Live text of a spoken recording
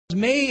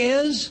May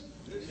is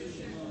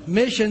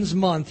Missions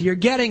Month. You're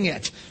getting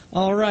it.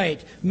 All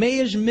right. May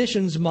is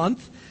Missions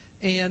Month.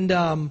 And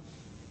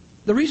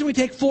the reason we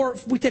take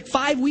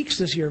 5 weeks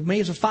this year, May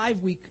is a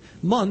 5-week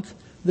month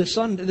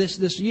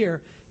this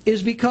year,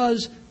 is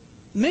because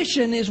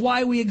mission is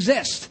why we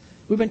exist.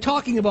 We've been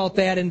talking about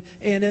that, and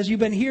as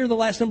you've been here the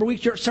last number of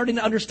weeks, you're starting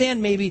to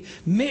understand maybe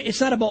it's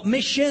not about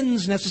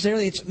missions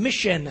necessarily, it's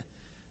mission.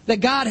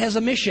 That God has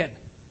a mission.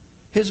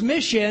 His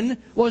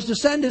mission was to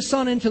send His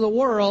Son into the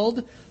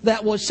world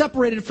that was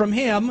separated from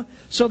Him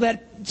so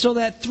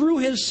that through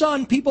His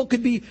Son people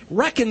could be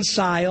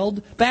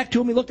reconciled back to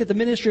Him. We looked at the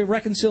ministry of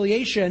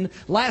reconciliation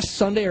last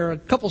Sunday or a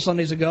couple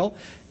Sundays ago,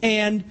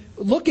 and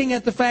looking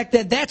at the fact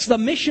that that's the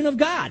mission of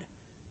God.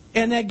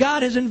 And that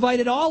God has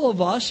invited all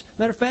of us.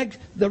 Matter of fact,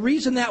 the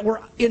reason that we're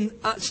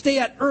stay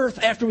at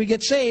earth after we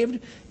get saved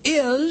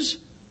is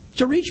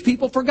to reach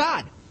people for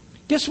God.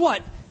 Guess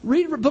what?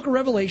 Read the book of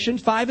Revelation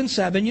 5 and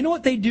 7. You know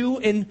what they do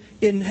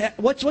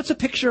what's a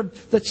picture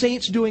of the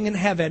saints doing in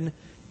heaven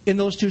in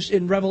those two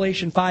in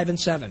Revelation 5 and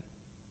 7?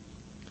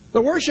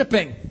 They're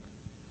worshiping.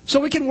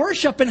 So we can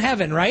worship in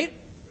heaven, right?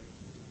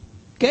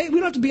 Okay? We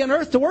don't have to be on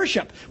earth to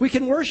worship. We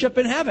can worship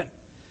in heaven.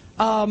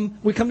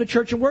 We come to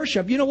church and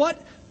worship. You know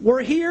what?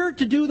 We're here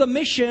to do the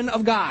mission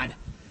of God.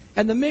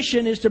 And the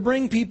mission is to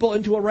bring people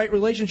into a right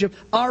relationship.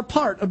 Our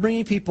part of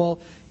bringing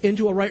people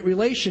into a right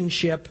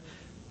relationship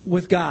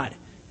with God.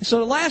 So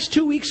the last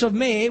 2 weeks of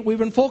May, we've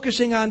been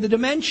focusing on the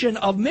dimension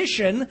of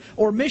mission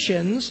or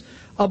missions,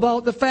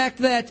 about the fact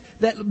that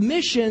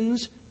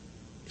missions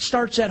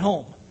starts at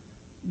home.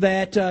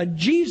 That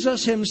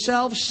Jesus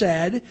Himself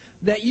said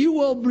that you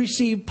will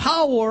receive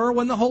power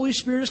when the Holy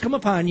Spirit has come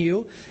upon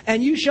you,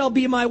 and you shall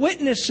be my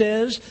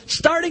witnesses,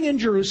 starting in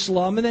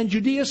Jerusalem, and then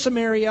Judea,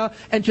 Samaria,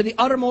 and to the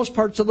uttermost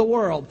parts of the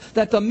world.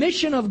 That the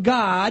mission of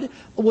God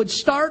would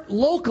start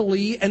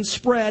locally and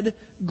spread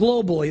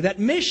globally. That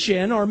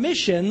mission or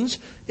missions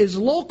is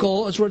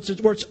local, is where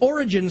its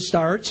origin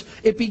starts.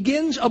 It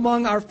begins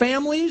among our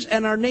families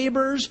and our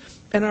neighbors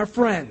and our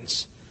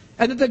friends.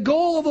 And that the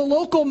goal of the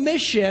local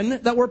mission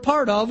that we're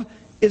part of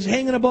is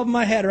hanging above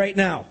my head right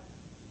now.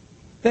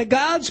 That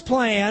God's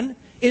plan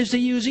is to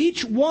use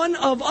each one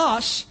of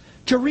us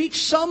to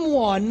reach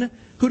someone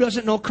who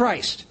doesn't know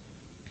Christ.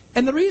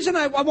 And the reason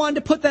I wanted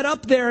to put that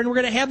up there, and we're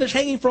going to have this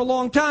hanging for a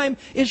long time,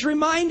 is to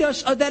remind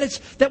us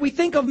that we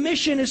think of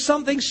mission as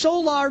something so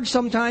large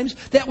sometimes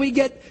that we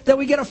get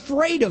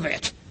afraid of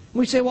it.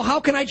 We say, well, how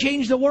can I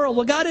change the world?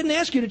 Well, God didn't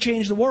ask you to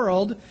change the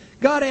world.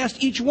 God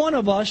asked each one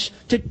of us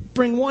to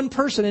bring one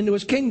person into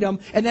His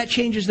kingdom, and that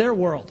changes their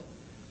world.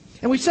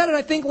 And we said it,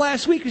 I think,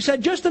 last week. We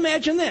said, just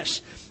imagine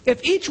this.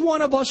 If each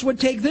one of us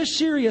would take this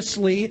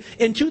seriously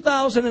in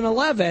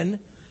 2011,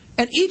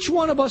 and each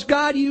one of us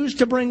God used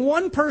to bring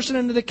one person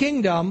into the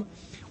kingdom,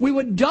 we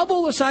would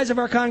double the size of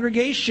our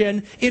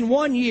congregation in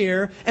 1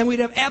 year, and we'd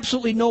have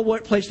absolutely no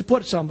place to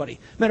put somebody.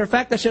 Matter of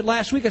fact, I said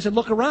last week,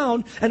 look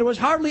around, and there was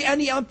hardly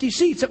any empty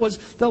seats. It was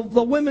the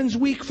Women's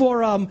Week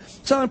for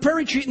Southern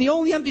Prairie Retreat, and the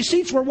only empty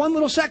seats were one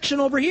little section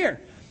over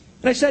here.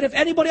 And I said, if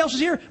anybody else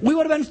was here, we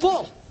would have been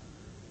full.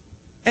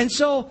 And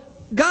so,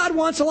 God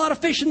wants a lot of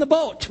fish in the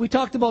boat. We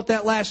talked about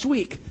that last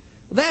week.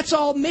 That's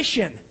all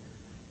mission.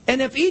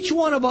 And if each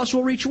one of us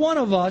will reach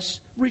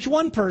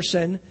one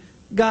person,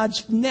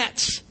 God's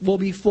nets will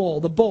be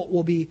full. The boat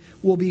will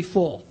be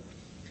full.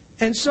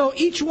 And so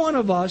each one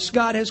of us,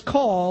 God has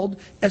called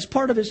as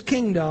part of His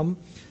kingdom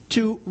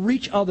to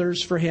reach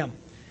others for Him.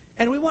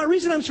 And the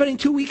reason I'm spending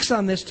 2 weeks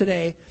on this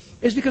today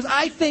is because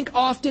I think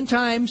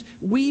oftentimes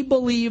we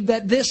believe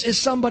that this is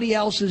somebody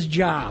else's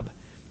job.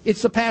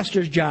 It's the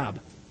pastor's job.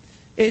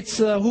 It's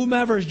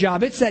whomever's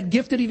job. It's that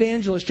gifted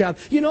evangelist job.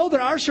 You know,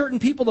 there are certain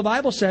people, the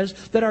Bible says,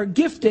 that are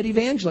gifted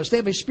evangelists. They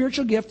have a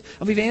spiritual gift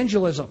of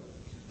evangelism.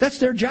 That's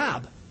their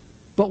job.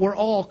 But we're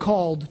all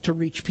called to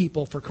reach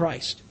people for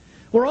Christ.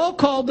 We're all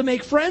called to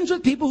make friends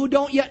with people who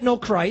don't yet know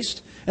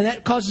Christ. And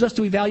that causes us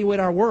to evaluate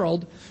our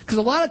world. Because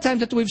a lot of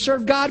times after we've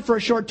served God for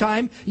a short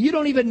time, you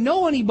don't even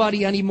know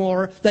anybody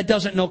anymore that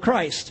doesn't know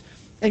Christ.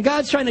 And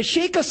God's trying to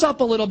shake us up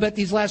a little bit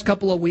these last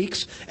couple of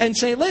weeks and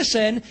say,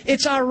 listen,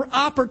 it's our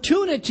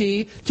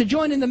opportunity to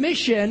join in the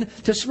mission,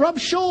 to rub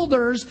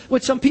shoulders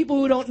with some people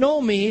who don't know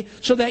me,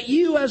 so that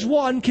you as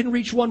one can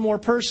reach one more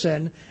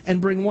person and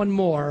bring one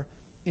more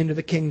into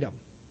the kingdom.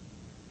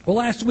 Well,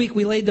 last week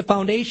we laid the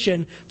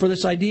foundation for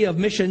this idea of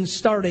missions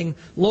starting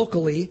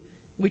locally.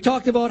 We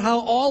talked about how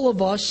all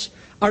of us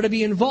are to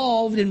be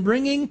involved in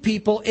bringing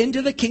people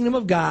into the kingdom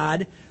of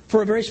God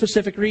for a very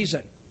specific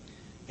reason.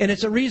 And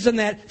it's a reason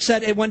that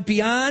said it went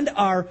beyond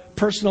our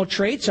personal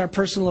traits, our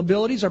personal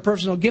abilities, our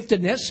personal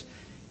giftedness.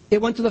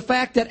 It went to the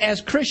fact that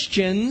as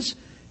Christians,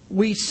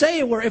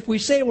 if we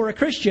say we're a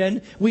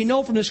Christian, we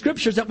know from the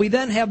Scriptures that we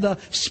then have the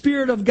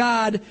Spirit of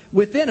God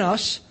within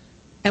us.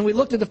 And we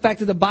looked at the fact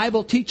that the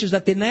Bible teaches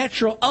that the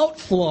natural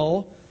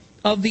outflow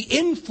of the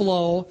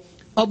inflow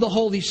of the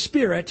Holy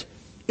Spirit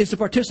is the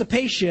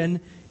participation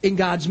in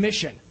God's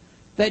mission.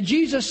 That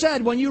Jesus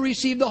said, when you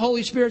receive the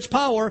Holy Spirit's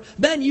power,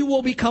 then you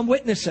will become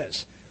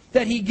witnesses.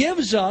 that He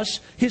gives us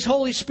His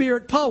Holy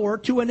Spirit power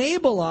to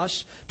enable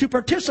us to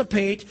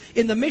participate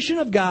in the mission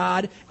of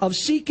God of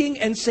seeking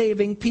and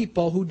saving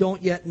people who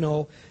don't yet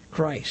know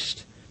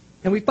Christ.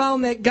 And we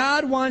found that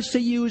God wants to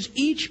use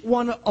each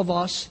one of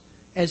us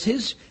as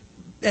His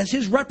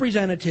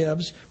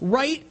representatives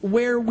right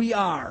where we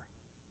are,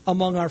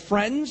 among our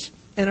friends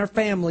and our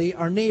family,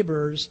 our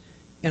neighbors,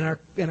 and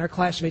our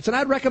classmates. And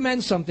I'd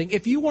recommend something.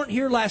 If you weren't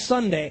here last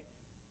Sunday,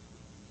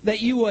 that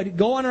you would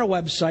go on our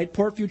website,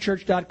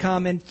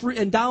 portviewchurch.com, and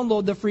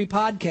download the free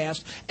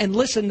podcast and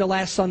listen to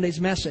last Sunday's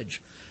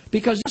message.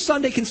 Because this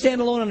Sunday can stand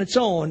alone on its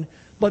own,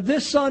 but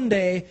this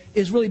Sunday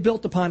is really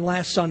built upon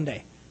last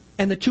Sunday.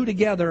 And the two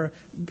together,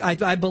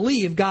 I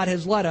believe God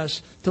has led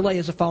us to lay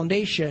as a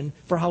foundation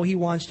for how He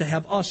wants to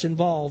have us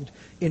involved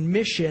in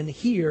mission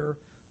here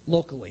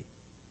locally.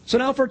 So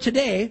now for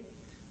today,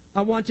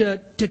 I want to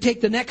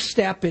take the next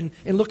step in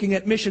looking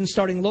at mission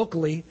starting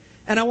locally.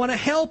 And I want to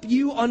help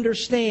you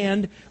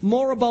understand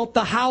more about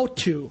the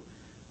how-to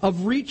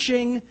of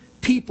reaching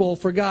people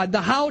for God.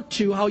 The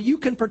how-to, how you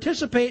can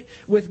participate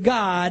with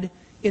God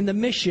in the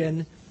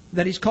mission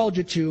that He's called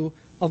you to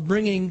of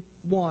bringing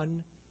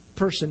one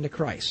person to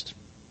Christ.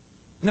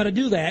 Now to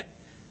do that,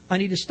 I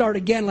need to start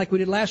again like we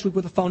did last week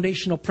with a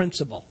foundational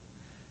principle.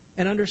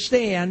 And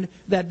understand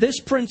that this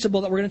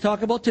principle that we're going to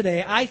talk about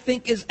today, I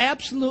think is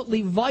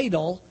absolutely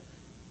vital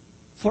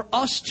for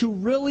us to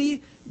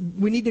really,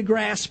 we need to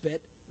grasp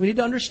it. We need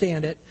to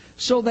understand it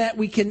so that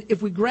we can,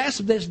 if we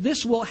grasp this,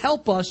 this will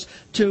help us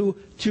to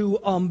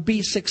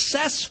be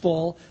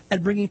successful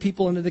at bringing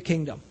people into the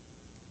kingdom.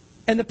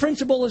 And the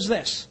principle is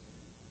this,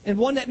 and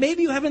one that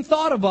maybe you haven't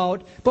thought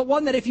about, but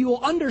one that if you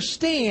will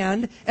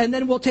understand, and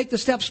then we'll take the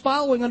steps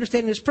following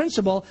understanding this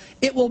principle,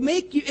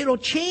 it'll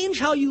change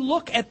how you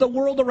look at the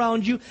world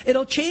around you.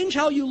 It'll change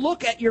how you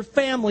look at your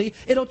family.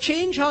 It'll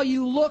change how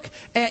you look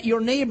at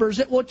your neighbors.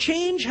 It will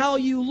change how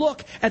you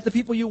look at the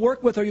people you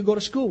work with or you go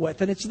to school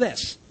with. And it's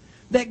this.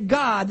 That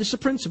God, this is the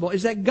principle,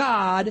 is that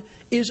God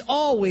is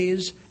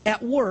always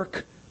at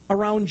work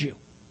around you.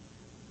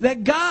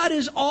 That God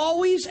is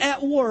always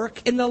at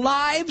work in the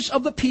lives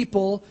of the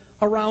people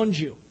around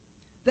you.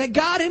 That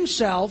God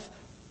Himself,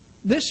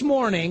 this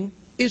morning,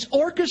 is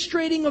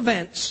orchestrating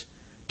events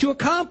to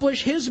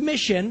accomplish His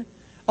mission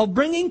of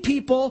bringing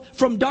people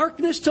from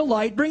darkness to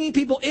light, bringing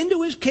people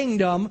into His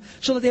kingdom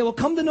so that they will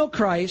come to know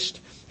Christ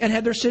and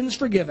have their sins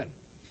forgiven.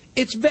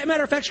 It's,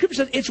 matter of fact, Scripture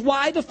says it's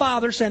why the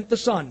Father sent the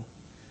Son.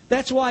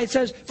 That's why it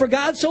says, for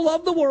God so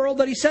loved the world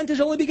that He sent His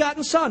only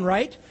begotten Son,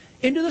 right?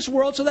 Into this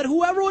world so that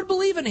whoever would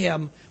believe in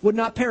Him would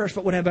not perish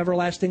but would have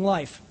everlasting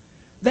life.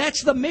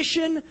 That's the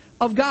mission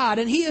of God.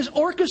 And He is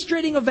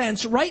orchestrating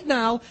events right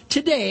now,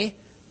 today,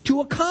 to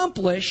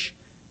accomplish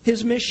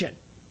His mission.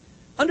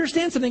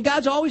 Understand something.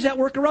 God's always at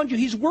work around you.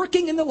 He's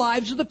working in the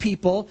lives of the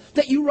people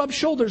that you rub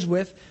shoulders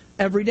with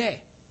every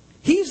day.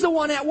 He's the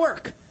one at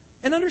work.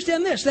 And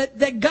understand this,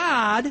 that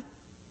God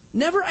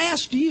never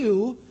asked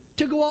you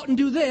to go out and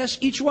do this,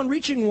 each one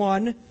reaching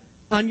one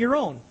on your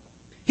own.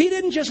 He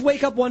didn't just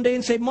wake up one day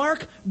and say,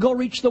 Mark, go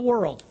reach the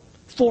world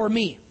for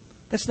me.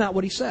 That's not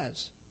what He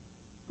says.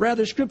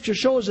 Rather, Scripture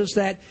shows us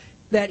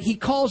that He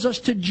calls us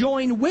to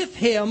join with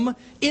Him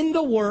in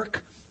the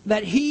work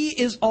that He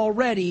is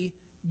already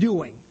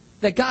doing.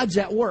 That God's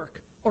at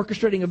work,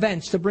 orchestrating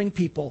events to bring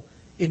people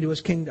into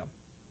His kingdom.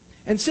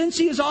 And since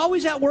He is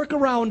always at work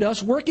around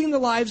us, working the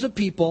lives of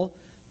people,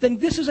 then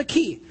this is a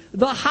key.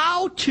 The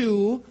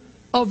how-to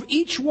of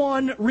each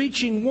one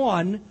reaching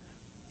one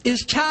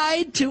is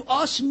tied to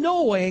us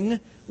knowing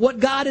what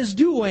God is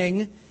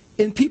doing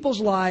in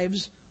people's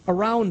lives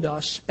around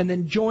us and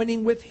then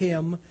joining with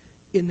Him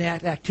in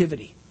that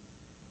activity.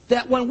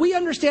 That when we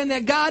understand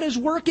that God is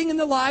working in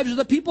the lives of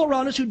the people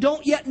around us who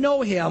don't yet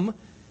know Him,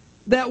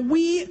 that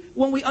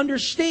when we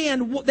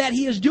understand that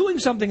He is doing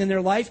something in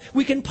their life,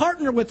 we can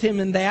partner with Him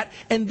in that,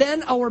 and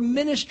then our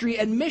ministry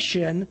and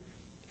mission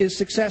is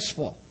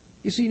successful.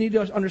 You see, you need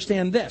to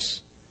understand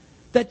this.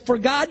 That for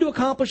God to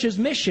accomplish His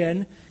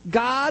mission,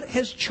 God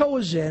has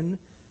chosen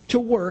to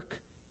work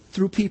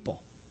through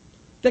people.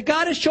 That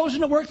God has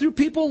chosen to work through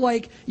people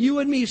like you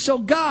and me. So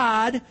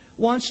God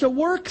wants to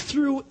work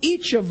through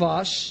each of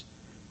us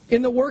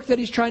in the work that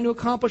He's trying to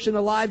accomplish in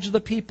the lives of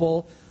the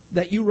people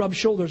that you rub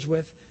shoulders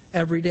with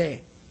every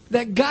day.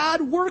 That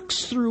God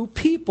works through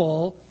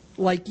people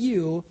like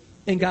you,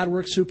 and God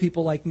works through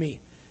people like me.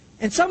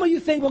 And some of you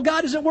think, well,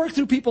 God doesn't work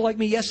through people like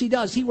me. Yes, He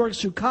does. He works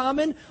through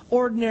common,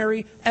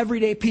 ordinary,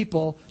 everyday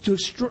people to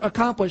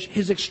accomplish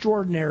His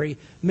extraordinary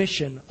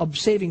mission of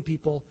saving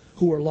people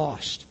who are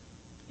lost.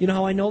 You know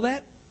how I know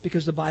that?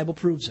 Because the Bible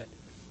proves it.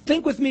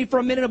 Think with me for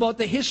a minute about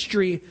the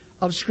history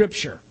of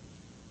Scripture.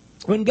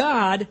 When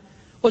God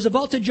was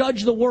about to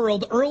judge the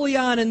world early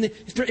on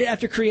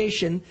after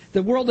creation,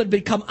 the world had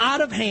become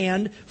out of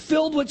hand,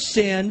 filled with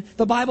sin.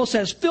 The Bible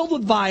says filled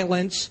with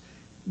violence.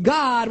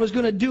 God was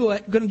going to do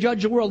it, going to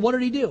judge the world. What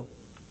did He do?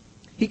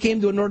 He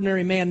came to an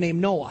ordinary man named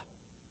Noah.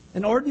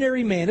 An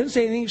ordinary man. It doesn't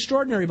say anything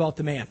extraordinary about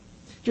the man.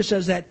 It just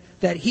says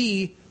that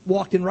he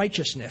walked in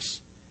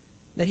righteousness.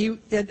 That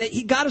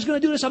God is going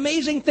to do this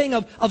amazing thing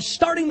of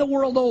starting the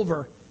world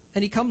over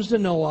And he comes to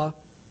Noah,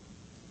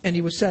 and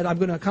he was said, I'm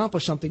going to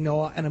accomplish something,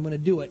 Noah, and I'm going to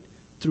do it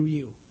through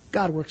you.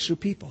 God works through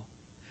people.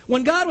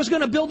 When God was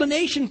going to build a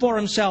nation for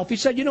himself, he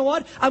said, you know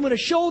what? I'm going to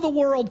show the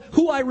world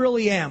who I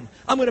really am.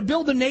 I'm going to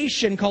build a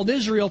nation called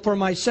Israel for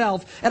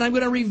myself, and I'm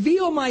going to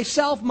reveal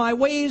myself, my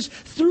ways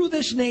through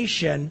this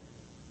nation.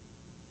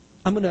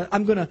 I'm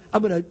going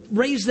to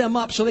raise them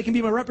up so they can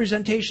be my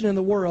representation in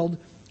the world.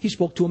 He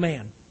spoke to a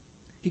man.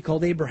 He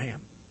called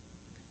Abraham.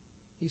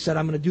 He said,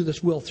 I'm going to do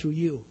this will through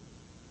you.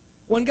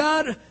 When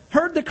God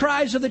heard the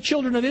cries of the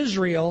children of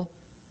Israel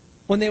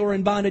when they were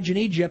in bondage in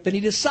Egypt, and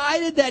he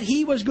decided that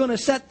he was going to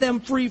set them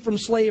free from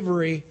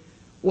slavery,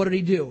 what did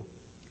he do?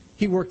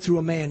 He worked through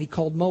a man he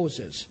called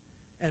Moses,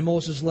 and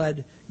Moses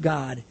led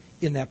God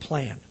in that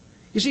plan.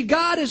 You see,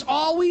 God is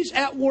always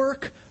at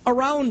work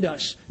around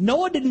us.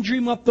 Noah didn't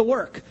dream up the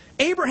work.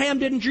 Abraham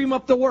didn't dream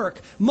up the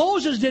work.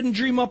 Moses didn't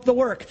dream up the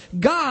work.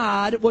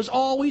 God was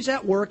always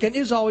at work and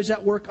is always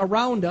at work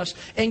around us.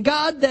 And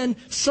God then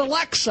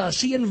selects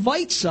us. He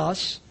invites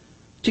us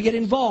to get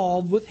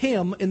involved with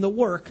Him in the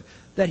work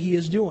that He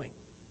is doing.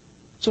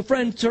 So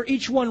friends, for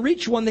each one,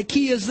 reach one, the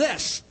key is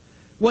this.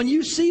 When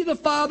you see the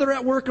Father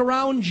at work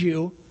around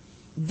you,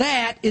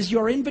 that is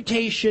your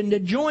invitation to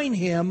join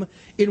Him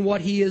in what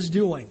He is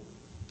doing.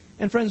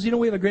 And friends, you know,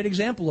 we have a great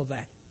example of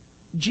that.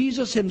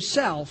 Jesus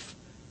Himself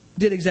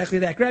did exactly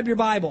that. Grab your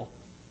Bible.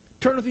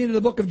 Turn with me into the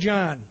book of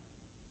John.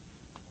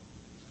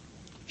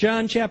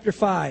 John chapter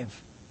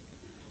 5.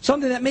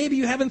 Something that maybe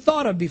you haven't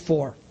thought of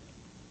before.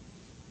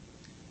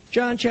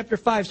 John chapter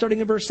 5, starting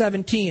in verse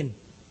 17.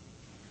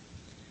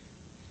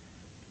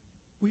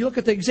 We look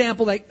at the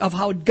example of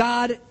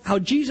how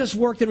Jesus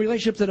worked in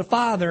relationship to the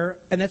Father,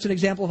 and that's an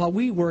example of how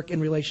we work in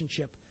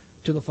relationship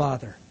to the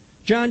Father.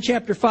 John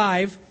chapter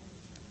 5,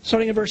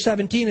 starting in verse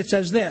 17, it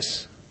says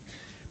this.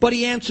 But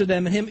He answered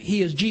them, and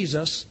He is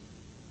Jesus.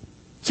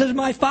 It says,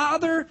 My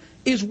Father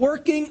is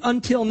working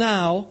until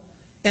now,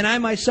 and I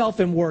myself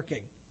am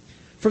working.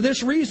 For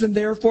this reason,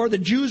 therefore, the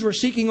Jews were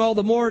seeking all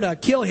the more to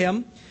kill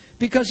Him,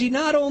 because He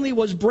not only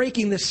was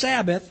breaking the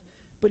Sabbath,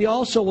 but He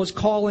also was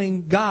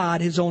calling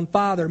God His own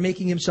Father,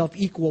 making Himself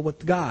equal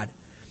with God.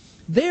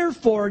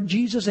 Therefore,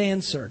 Jesus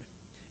answered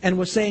and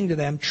was saying to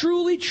them,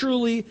 Truly,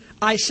 truly,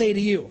 I say to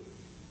you,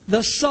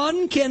 the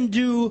Son can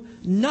do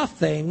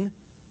nothing,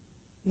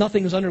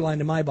 nothing is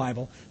underlined in my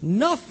Bible,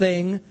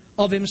 nothing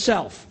of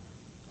Himself,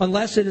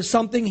 unless it is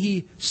something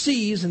He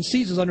sees, and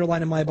sees is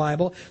underlined in my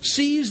Bible,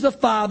 sees the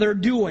Father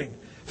doing.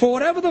 For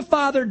whatever the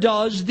Father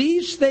does,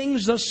 these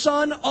things the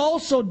Son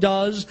also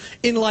does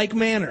in like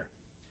manner.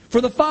 For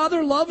the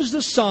Father loves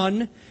the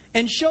Son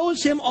and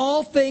shows Him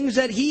all things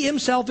that He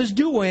Himself is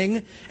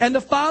doing, and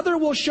the Father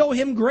will show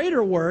Him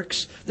greater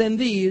works than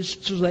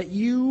these, so that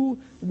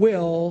you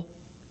will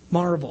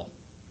marvel.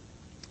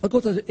 Look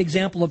what the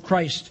example of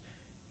Christ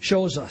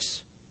shows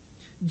us.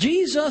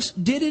 Jesus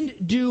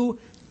didn't do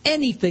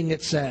anything,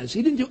 it says.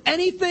 He didn't do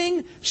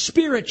anything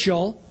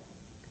spiritual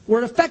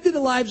where it affected the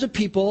lives of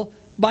people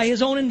by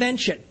His own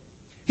invention.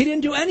 He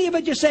didn't do any of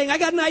it just saying, I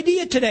got an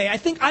idea today. I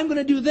think I'm going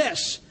to do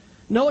this.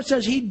 No, it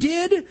says He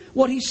did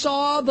what He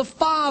saw the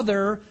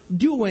Father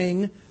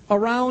doing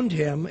around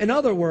Him. In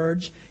other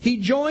words, He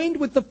joined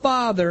with the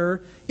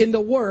Father in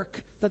the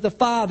work that the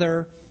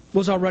Father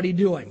was already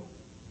doing.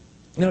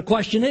 And the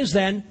question is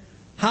then,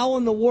 how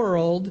in the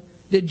world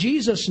did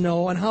Jesus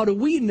know, and how do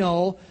we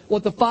know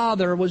what the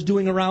Father was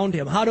doing around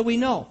Him? How do we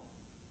know?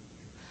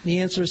 The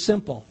answer is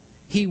simple.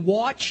 He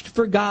watched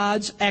for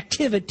God's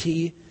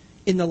activity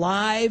in the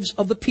lives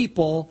of the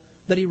people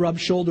that He rubbed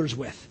shoulders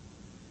with.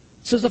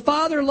 It says the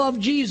Father loved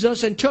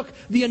Jesus and took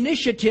the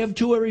initiative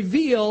to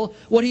reveal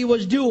what He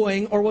was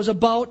doing or was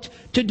about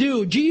to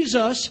do.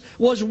 Jesus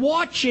was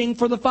watching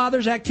for the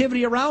Father's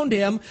activity around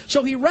Him,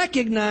 so He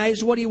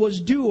recognized what He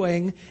was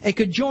doing and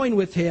could join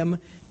with Him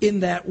in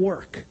that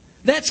work.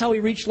 That's how He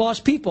reached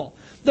lost people.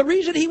 The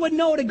reason He would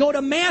know to go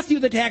to Matthew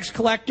the tax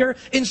collector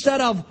instead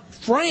of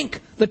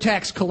Frank the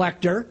tax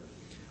collector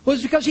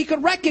was because He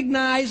could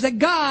recognize that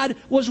God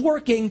was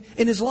working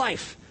in his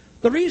life.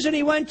 The reason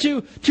He went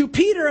to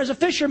Peter as a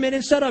fisherman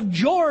instead of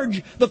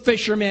George the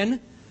fisherman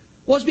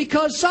was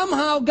because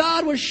somehow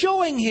God was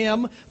showing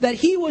him that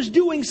He was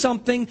doing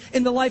something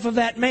in the life of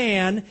that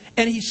man,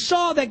 and he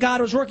saw that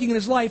God was working in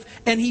his life,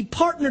 and he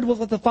partnered with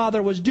what the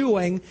Father was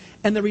doing,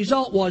 and the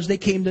result was they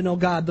came to know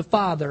God the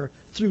Father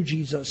through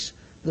Jesus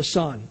the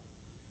Son.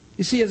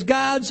 You see, as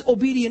God's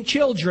obedient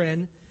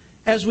children,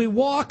 as we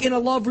walk in a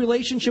love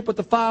relationship with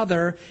the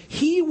Father,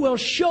 He will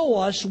show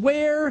us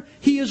where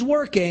He is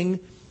working,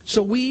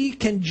 so we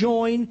can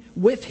join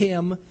with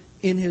Him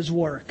in His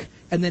work.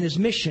 And then His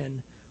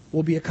mission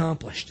will be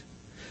accomplished.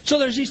 So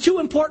there's these two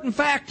important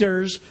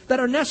factors that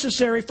are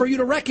necessary for you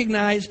to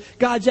recognize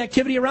God's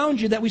activity around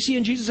you that we see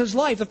in Jesus'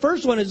 life. The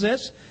first one is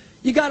this.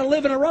 You got to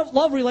live in a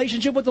love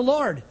relationship with the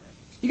Lord.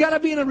 You got to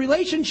be in a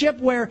relationship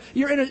where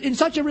you're in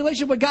such a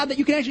relationship with God that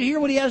you can actually hear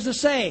what He has to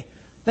say.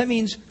 That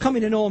means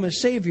coming to know Him as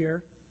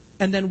Savior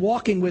and then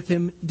walking with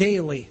Him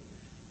daily.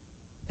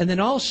 And then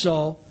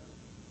also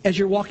as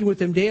you're walking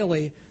with Him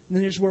daily. And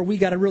then here's where we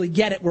got to really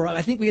get it. Where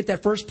I think we get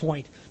that first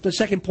point. The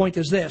second point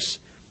is this,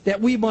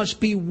 that we must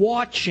be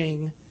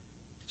watching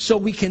so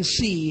we can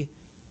see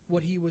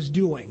what He was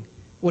doing,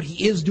 what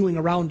He is doing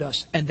around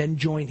us, and then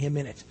join Him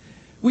in it.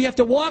 We have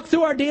to walk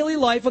through our daily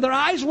life with our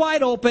eyes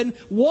wide open,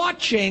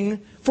 watching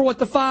for what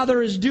the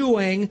Father is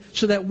doing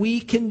so that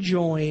we can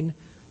join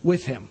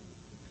with Him.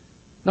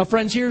 Now,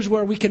 friends, here's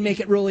where we can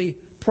make it really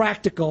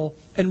practical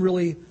and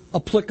really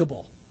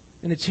applicable.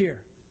 And it's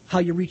here, how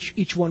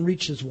each one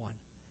reaches one.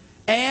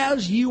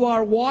 As you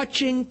are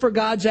watching for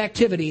God's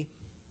activity,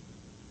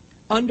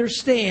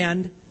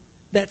 understand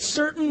that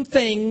certain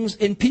things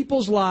in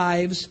people's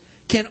lives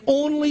can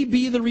only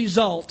be the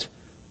result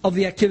of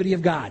the activity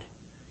of God.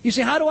 You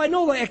say, how do I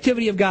know the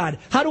activity of God?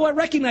 How do I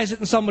recognize it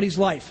in somebody's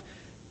life?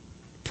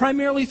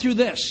 Primarily through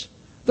this.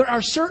 There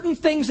are certain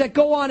things that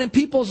go on in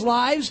people's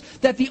lives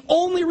that the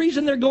only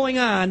reason they're going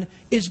on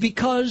is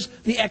because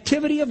the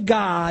activity of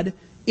God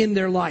in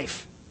their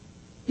life.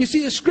 You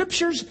see, the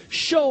Scriptures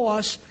show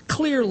us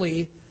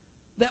clearly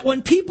that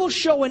when people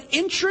show an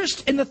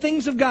interest in the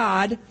things of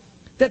God,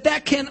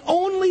 that can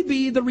only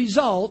be the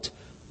result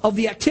of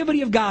the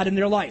activity of God in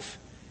their life.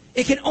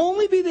 It can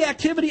only be the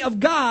activity of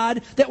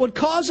God that would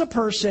cause a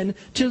person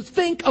to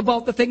think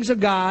about the things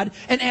of God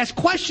and ask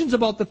questions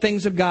about the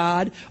things of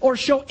God or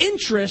show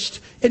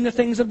interest in the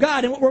things of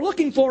God. And what we're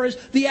looking for is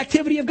the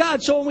activity of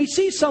God. So when we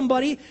see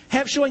somebody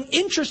showing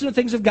interest in the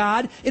things of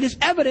God, it is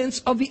evidence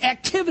of the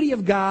activity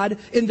of God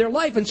in their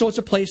life. And so it's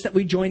a place that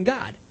we join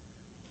God.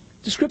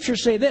 The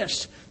Scriptures say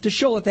this to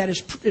show that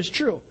is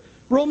true.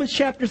 Romans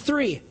chapter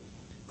 3,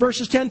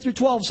 verses 10 through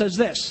 12 says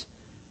this.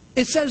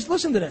 It says,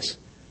 listen to this.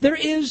 There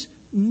is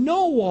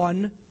no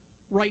one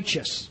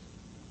righteous.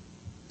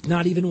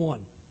 Not even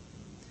one.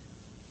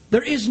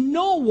 There is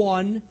no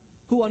one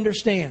who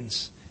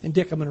understands. And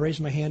Dick, I'm going to raise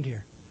my hand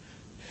here.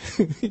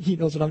 He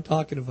knows what I'm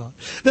talking about.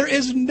 There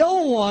is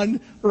no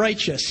one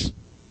righteous.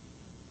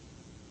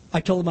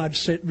 I told him I'd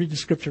read the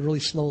Scripture really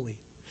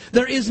slowly.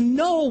 There is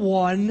no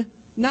one,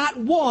 not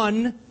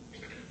one,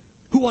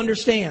 who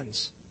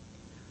understands.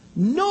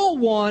 No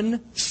one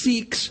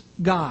seeks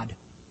God.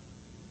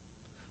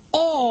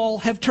 All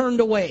have turned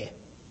away.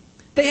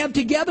 They have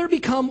together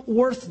become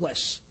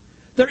worthless.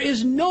 There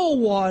is no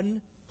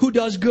one who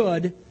does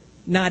good,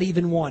 not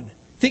even one.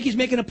 Think he's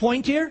making a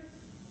point here?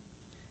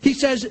 He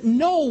says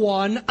no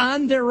one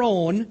on their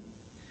own,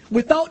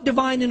 without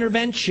divine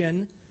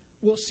intervention,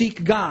 will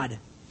seek God.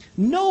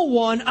 No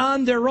one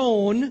on their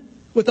own,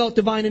 without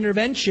divine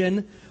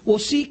intervention, will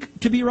seek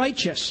to be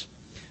righteous.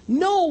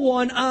 No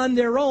one on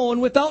their own,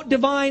 without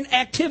divine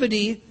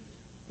activity,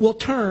 will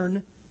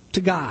turn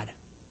to God.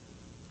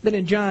 Then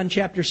in John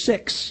chapter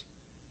 6,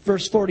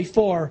 verse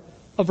 44,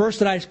 a verse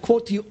that I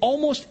quote to you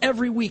almost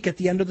every week at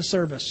the end of the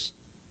service.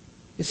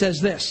 It says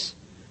this,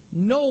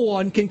 no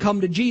one can come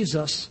to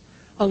Jesus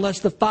unless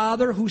the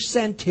Father who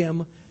sent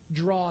Him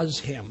draws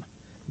him.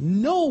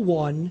 No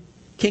one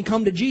can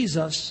come to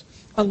Jesus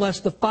unless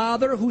the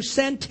Father who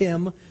sent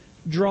Him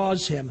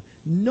draws him.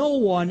 No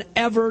one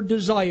ever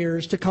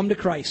desires to come to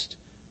Christ,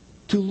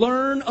 to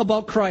learn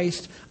about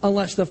Christ,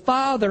 unless the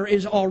Father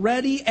is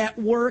already at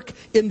work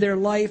in their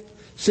life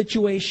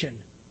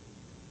situation.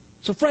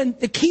 So friend,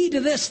 the key to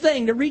this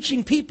thing, to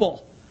reaching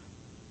people,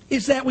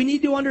 is that we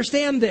need to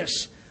understand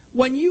this.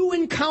 When you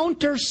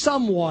encounter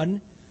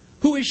someone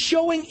who is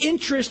showing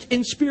interest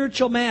in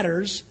spiritual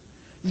matters,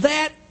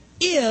 that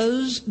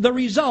is the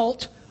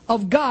result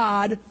of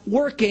God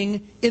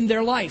working in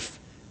their life.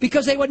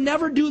 Because they would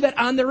never do that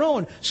on their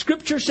own.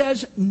 Scripture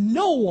says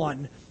no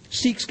one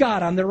seeks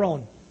God on their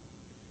own.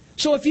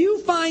 So if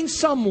you find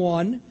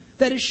someone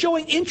that is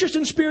showing interest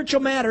in spiritual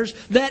matters,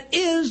 that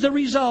is the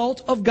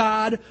result of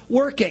God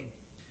working.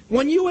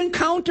 When you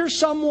encounter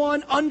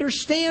someone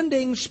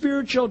understanding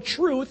spiritual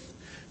truth,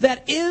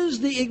 that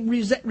is the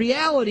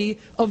reality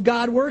of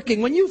God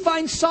working. When you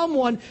find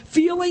someone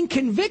feeling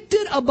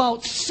convicted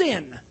about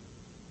sin,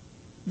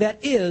 that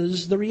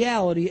is the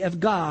reality of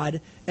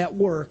God at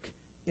work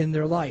in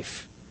their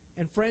life.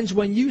 And friends,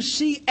 when you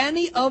see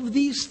any of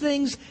these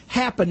things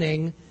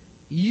happening,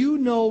 you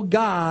know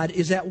God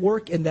is at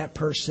work in that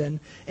person,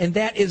 and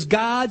that is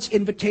God's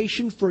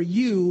invitation for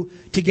you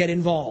to get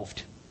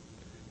involved.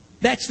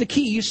 That's the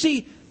key. You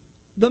see,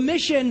 the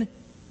mission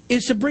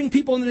is to bring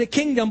people into the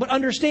kingdom, but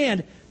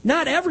understand,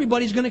 not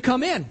everybody's going to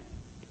come in.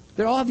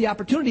 They all have the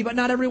opportunity, but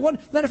not everyone.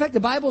 Matter of fact, the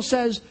Bible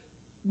says,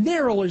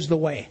 narrow is the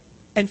way,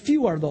 and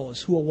few are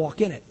those who will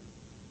walk in it.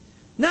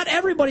 Not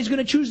everybody's going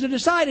to choose to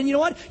decide. And you know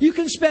what? You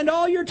can spend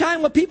all your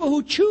time with people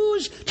who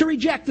choose to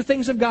reject the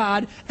things of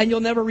God, and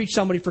you'll never reach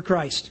somebody for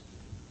Christ.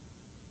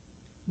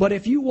 But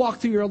if you walk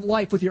through your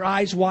life with your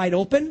eyes wide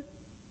open,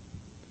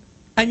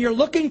 and you're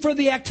looking for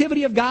the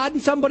activity of God in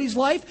somebody's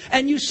life,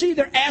 and you see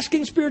they're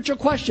asking spiritual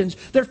questions,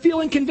 they're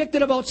feeling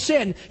convicted about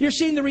sin, you're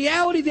seeing the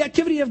reality, the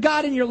activity of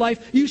God in your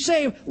life, you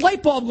say,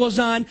 light bulb goes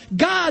on,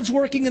 God's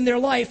working in their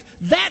life,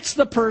 that's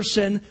the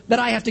person that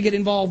I have to get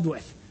involved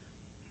with.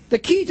 The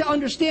key to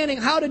understanding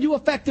how to do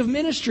effective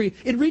ministry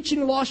in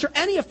reaching the lost or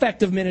any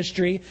effective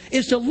ministry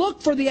is to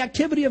look for the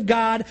activity of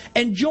God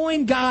and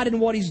join God in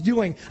what He's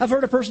doing. I've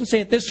heard a person say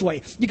it this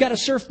way: you got to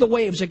surf the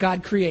waves that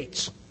God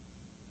creates.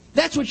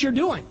 That's what you're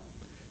doing.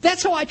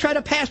 That's how I try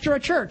to pastor a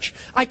church.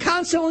 I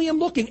constantly am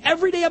looking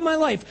every day of my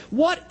life.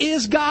 What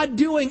is God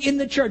doing in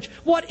the church?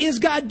 What is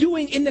God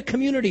doing in the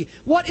community?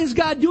 What is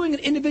God doing in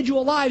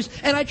individual lives?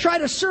 And I try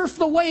to surf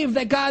the wave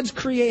that God's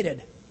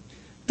created.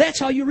 That's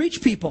how you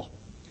reach people.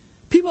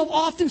 People have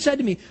often said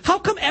to me, how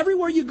come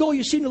everywhere you go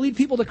you seem to lead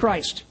people to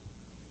Christ?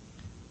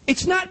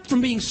 It's not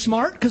from being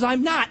smart, because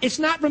I'm not. It's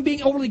not from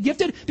being overly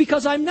gifted,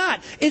 because I'm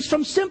not. It's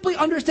from simply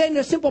understanding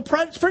the simple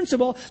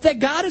principle that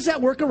God is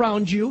at work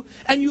around you,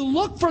 and you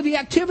look for the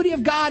activity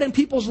of God in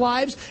people's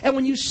lives, and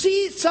when you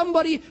see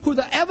somebody who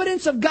the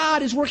evidence of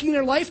God is working in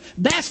their life,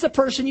 that's the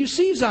person you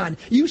seize on.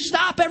 You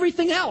stop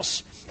everything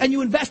else, and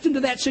you invest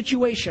into that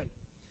situation.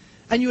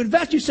 And you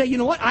invest, you say, you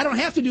know what, I don't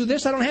have to do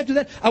this, I don't have to do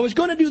that. I was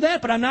going to do that,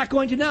 but I'm not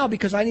going to now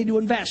because I need to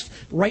invest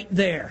right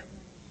there.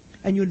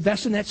 And you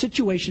invest in that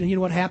situation, and you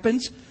know what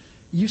happens?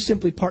 You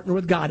simply partner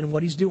with God in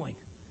what He's doing.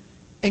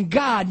 And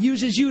God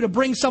uses you to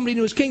bring somebody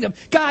into His kingdom.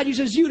 God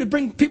uses you to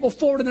bring people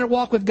forward in their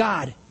walk with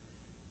God.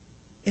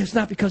 And it's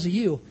not because of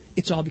you,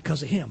 it's all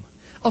because of Him.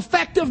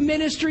 Effective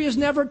ministry is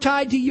never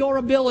tied to your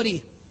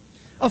ability.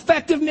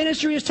 Effective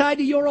ministry is tied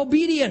to your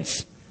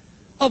obedience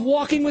of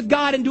walking with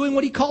God and doing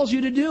what He calls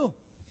you to do.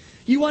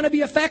 You want to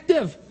be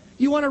effective.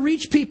 You want to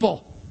reach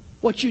people.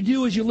 What you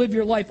do is you live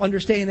your life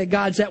understanding that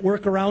God's at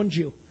work around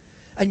you.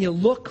 And you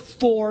look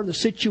for the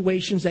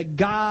situations that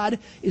God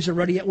is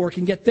already at work.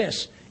 And get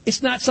this,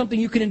 it's not something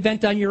you can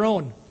invent on your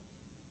own.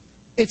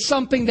 It's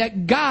something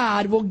that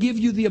God will give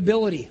you the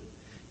ability.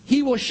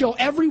 He will show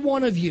every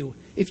one of you,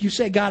 if you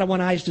say, God, I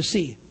want eyes to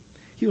see.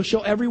 He will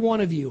show every one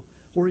of you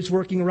where He's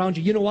working around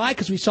you. You know why?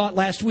 Because we saw it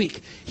last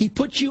week. He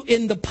put you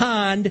in the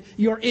pond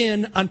you're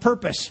in on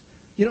purpose.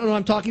 You don't know what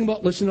I'm talking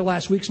about? Listen to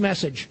last week's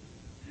message.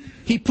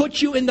 He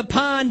put you in the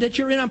pond that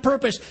you're in on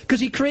purpose because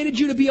He created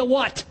you to be a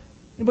what?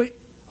 Anybody?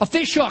 A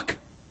fish hook.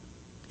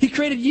 He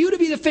created you to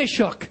be the fish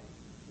hook.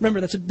 Remember,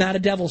 that's not a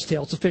devil's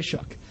tail, it's a fish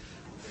hook.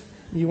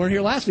 You weren't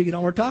here last week, you know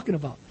what we're talking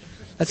about.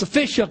 That's a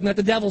fish hook, not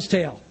the devil's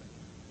tail.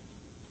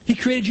 He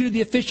created you to be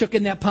a fish hook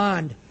in that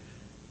pond.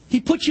 He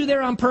put you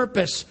there on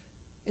purpose,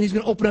 and He's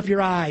going to open up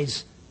your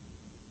eyes.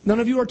 None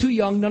of you are too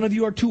young, none of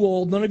you are too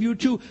old, none of you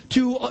are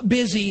too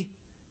busy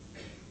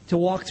to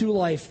walk through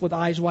life with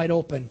eyes wide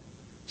open,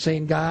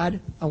 saying, God,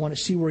 I want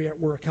to see where you're at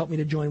work. Help me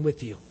to join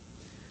with you.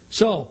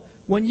 So,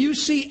 when you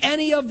see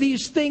any of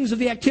these things of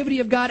the activity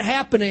of God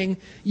happening,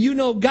 you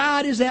know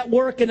God is at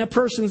work in a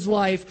person's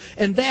life,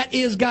 and that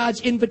is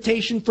God's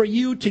invitation for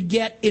you to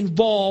get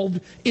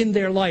involved in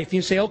their life.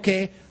 You say,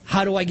 okay,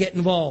 how do I get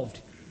involved?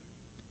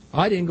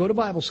 I didn't go to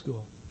Bible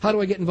school. How do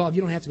I get involved?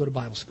 You don't have to go to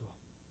Bible school.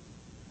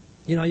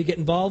 You know how you get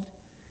involved?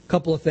 A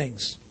couple of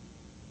things.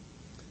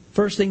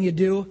 First thing you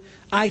do,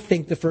 I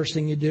think the first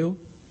thing you do,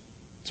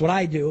 it's what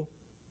I do,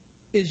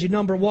 is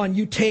number one,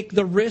 you take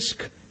the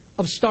risk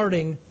of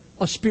starting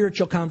a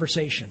spiritual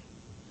conversation.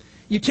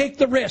 You take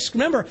the risk.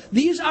 Remember,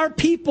 these are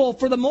people,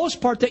 for the most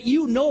part, that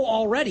you know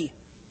already.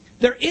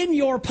 They're in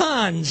your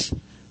ponds.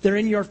 They're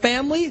in your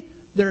family.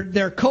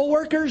 They're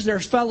co-workers.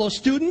 They're fellow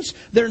students.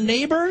 They're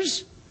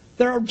neighbors.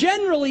 They're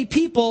generally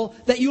people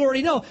that you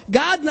already know.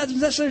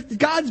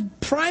 God's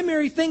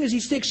primary thing is He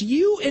sticks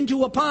you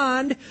into a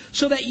pond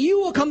so that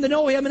you will come to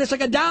know Him, and it's like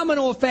a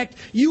domino effect.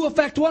 You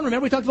affect one.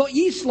 Remember, we talked about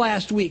yeast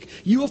last week.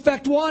 You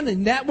affect one,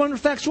 and that one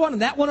affects one,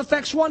 and that one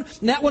affects one,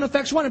 and that one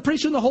affects one, and pretty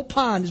soon the whole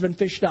pond has been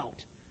fished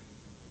out.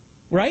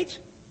 Right?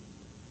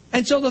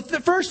 And so the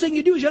first thing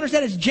you do is you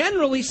understand it's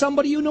generally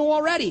somebody you know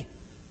already.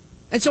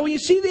 And so when you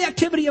see the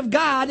activity of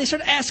God, they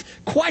start to ask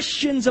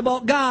questions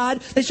about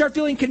God. They start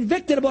feeling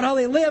convicted about how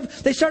they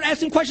live. They start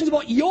asking questions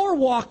about your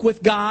walk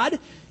with God.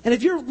 And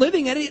if you're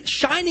living at it,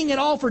 shining it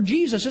all for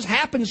Jesus, this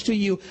happens to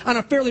you on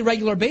a fairly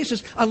regular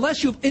basis,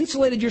 unless you've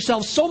insulated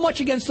yourself so much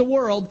against the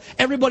world,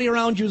 everybody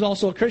around you is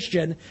also a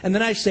Christian. And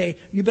then I say,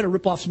 you better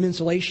rip off some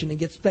insulation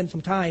and spend some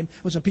time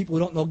with some people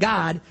who don't know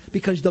God,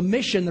 because the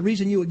mission, the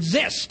reason you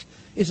exist,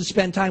 is to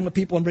spend time with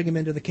people and bring them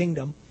into the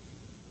kingdom.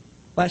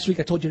 Last week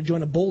I told you to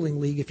join a bowling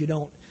league if you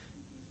don't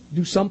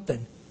do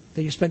something,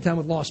 that you spend time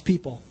with lost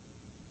people.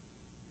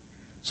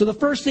 So the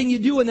first thing you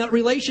do in that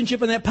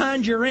relationship, in that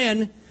pond you're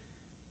in,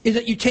 is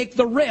that you take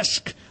the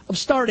risk of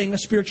starting a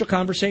spiritual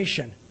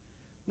conversation.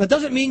 That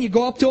doesn't mean you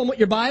go up to them with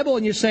your Bible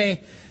and you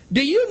say,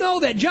 do you know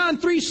that John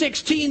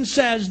 3:16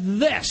 says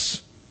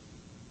this?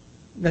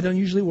 That doesn't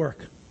usually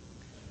work.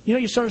 You know,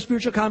 you start a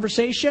spiritual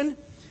conversation,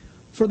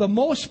 for the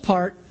most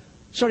part,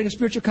 starting a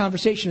spiritual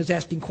conversation is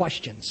asking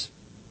questions.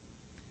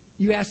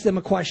 You ask them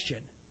a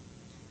question.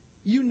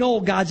 You know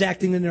God's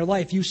acting in their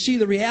life. You see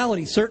the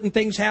reality. Certain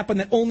things happen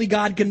that only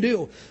God can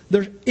do.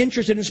 They're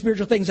interested in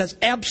spiritual things. That's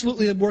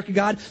absolutely the work of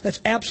God.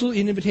 That's absolutely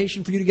an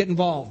invitation for you to get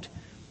involved.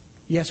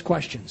 You ask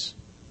questions.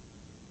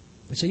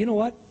 They say, you know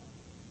what?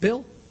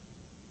 Bill,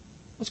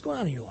 what's going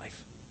on in your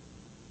life?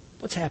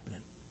 What's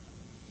happening?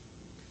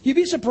 You'd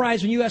be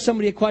surprised when you ask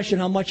somebody a question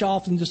how much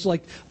often just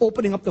like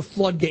opening up the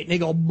floodgate and they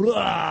go,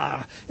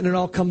 blah, and it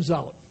all comes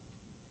out.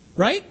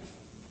 Right?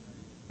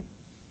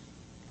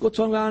 What's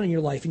going on in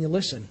your life and you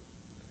listen.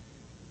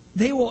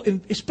 They will,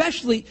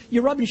 especially,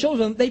 you're rubbing shoulders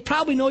with them, they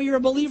probably know you're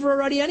a believer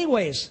already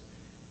anyways.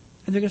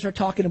 And they're going to start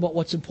talking about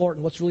what's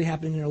important, what's really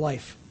happening in your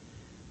life.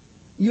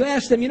 You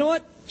ask them, you know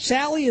what,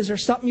 Sally, is there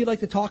something you'd like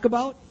to talk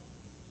about?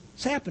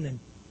 It's happening.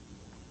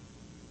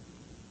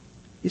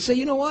 You say,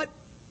 you know what,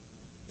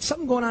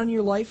 something going on in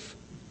your life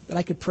that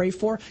I could pray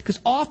for? Because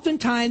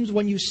oftentimes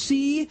when you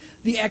see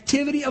the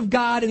activity of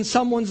God in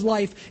someone's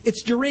life,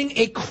 it's during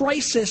a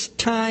crisis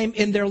time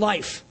in their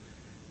life.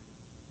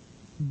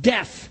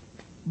 Death,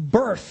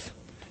 birth,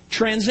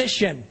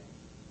 transition.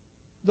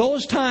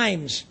 Those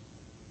times.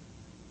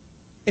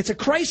 It's a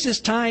crisis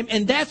time,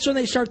 and that's when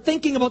they start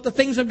thinking about the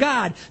things of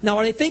God. Now,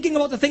 are they thinking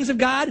about the things of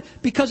God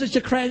because it's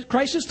a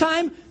crisis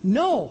time?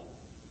 No.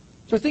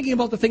 They're thinking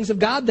about the things of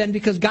God then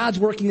because God's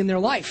working in their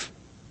life.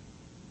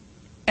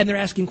 And they're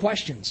asking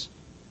questions.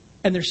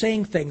 And they're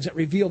saying things that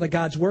reveal that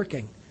God's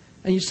working.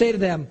 And you say to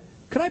them,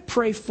 could I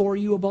pray for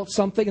you about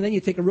something? And then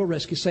you take a real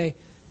risk. You say,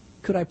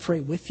 could I pray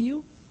with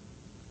you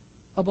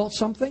about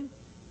something?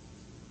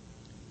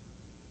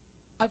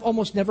 I've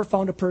almost never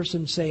found a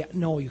person say,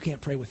 no, you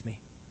can't pray with me.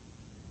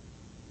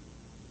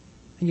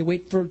 And you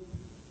wait for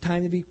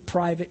time to be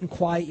private and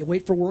quiet. You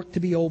wait for work to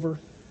be over.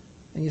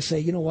 And you say,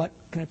 you know what,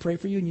 can I pray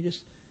for you? And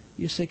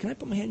you say, can I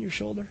put my hand on your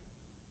shoulder?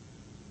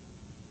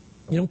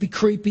 You don't be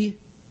creepy.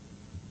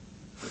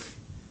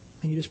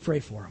 And you just pray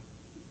for them.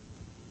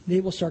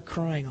 They will start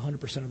crying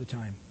 100% of the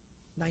time.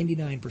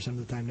 99% of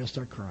the time they'll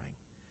start crying.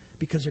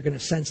 Because they're going to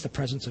sense the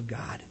presence of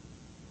God.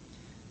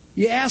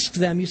 You ask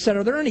them, you said,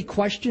 are there any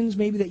questions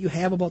maybe that you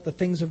have about the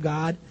things of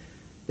God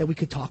that we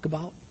could talk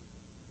about?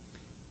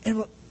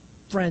 And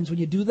friends, when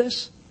you do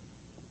this,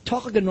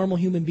 talk like a normal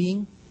human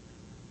being.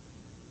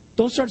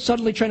 Don't start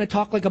suddenly trying to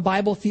talk like a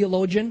Bible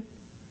theologian.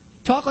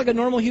 Talk like a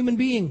normal human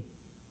being.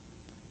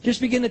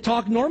 Just begin to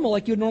talk normal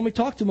like you would normally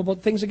talk to them about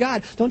the things of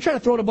God. Don't try to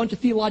throw out a bunch of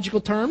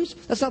theological terms.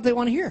 That's not what they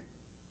want to hear.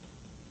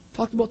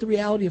 Talk about the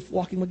reality of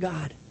walking with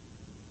God.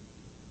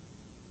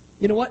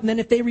 You know what? And then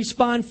if they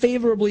respond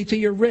favorably to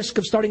your risk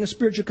of starting a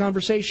spiritual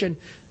conversation,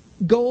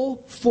 go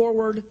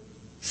forward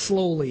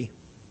slowly.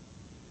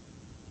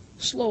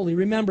 Slowly.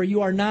 Remember,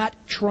 you are not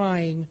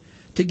trying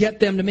to get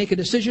them to make a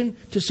decision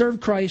to serve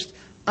Christ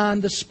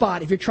on the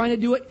spot. If you're trying to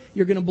do it,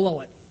 you're going to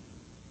blow it.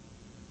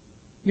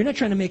 You're not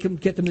trying to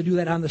get them to do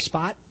that on the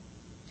spot.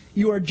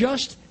 You are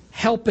just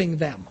helping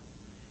them.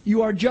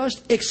 You are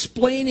just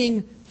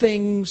explaining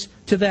things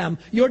to them.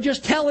 You're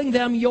just telling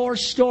them your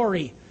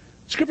story.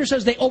 Scripture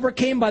says they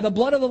overcame by the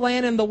blood of the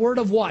Lamb and the word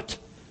of what?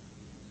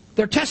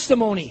 Their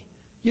testimony.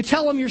 You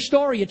tell them your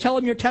story. You tell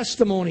them your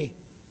testimony.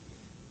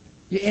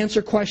 You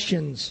answer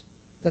questions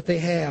that they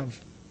have.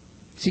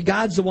 See,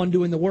 God's the one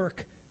doing the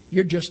work.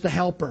 You're just the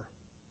helper.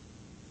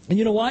 And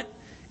you know what?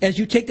 As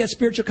you take that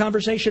spiritual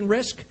conversation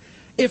risk,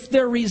 if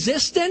they're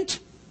resistant,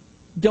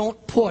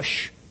 don't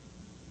push.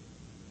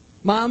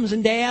 Moms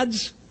and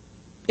dads,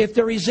 if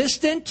they're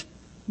resistant,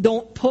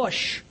 don't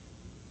push.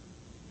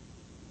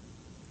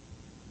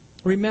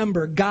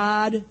 Remember,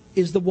 God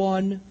is the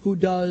one who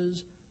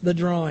does the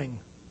drawing.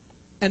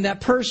 And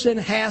that person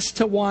has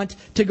to want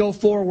to go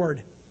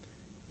forward.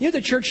 You know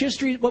the church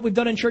history, what we've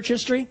done in church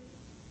history?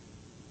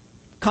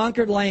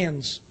 Conquered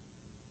lands.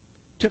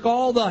 Took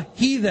all the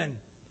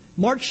heathen,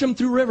 marched them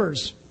through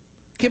rivers,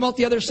 came out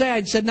the other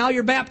side, said, now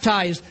you're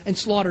baptized, and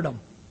slaughtered them.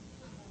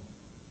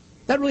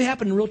 That really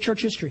happened in real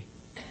church history.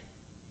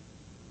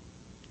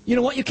 You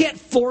know what? You can't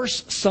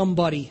force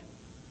somebody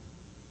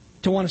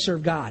to want to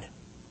serve God.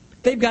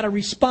 They've got to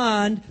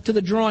respond to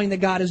the drawing that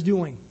God is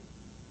doing.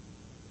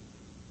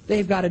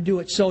 They've got to do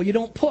it. So you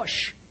don't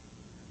push.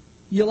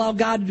 You allow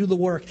God to do the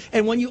work.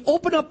 And when you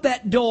open up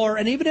that door,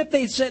 and even if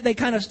they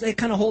kind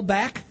of hold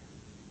back,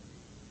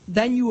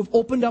 then you have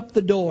opened up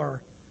the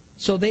door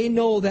so they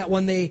know that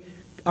when they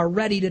are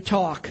ready to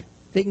talk,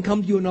 they can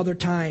come to you another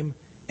time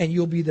and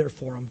you'll be there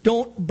for them.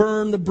 Don't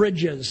burn the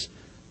bridges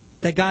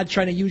that God's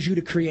trying to use you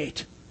to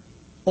create.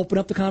 Open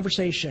up the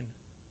conversation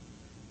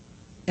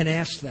and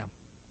ask them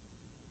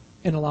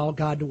and allow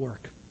God to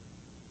work.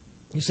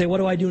 You say, what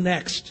do I do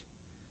next?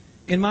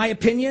 In my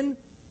opinion,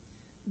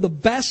 the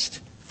best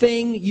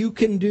thing you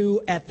can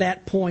do at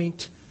that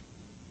point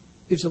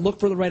is to look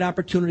for the right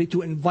opportunity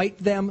to invite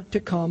them to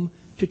come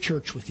to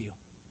church with you.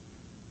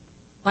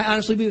 I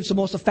honestly believe it's the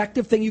most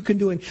effective thing you can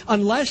do.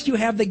 Unless you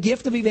have the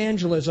gift of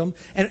evangelism,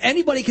 and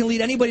anybody can lead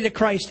anybody to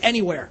Christ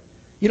anywhere.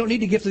 You don't need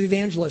the gift of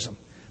evangelism.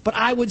 But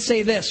I would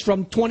say this,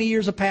 from 20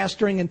 years of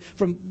pastoring and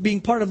from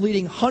being part of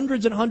leading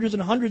hundreds and hundreds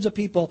and hundreds of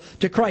people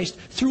to Christ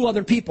through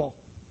other people,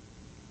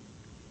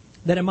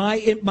 that in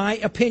my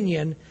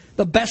opinion,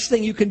 the best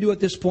thing you can do at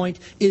this point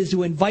is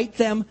to invite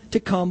them to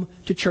come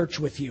to church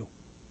with you.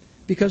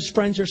 Because,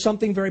 friends, there's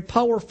something very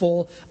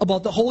powerful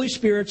about the Holy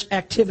Spirit's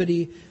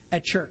activity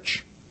at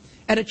church.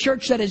 at a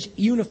church that is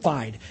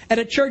unified, at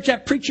a church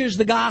that preaches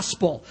the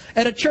gospel,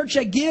 at a church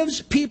that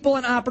gives people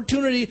an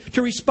opportunity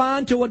to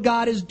respond to what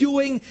God is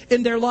doing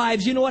in their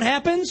lives, you know what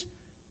happens?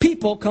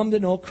 People come to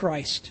know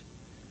Christ.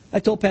 I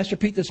told Pastor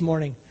Pete this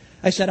morning,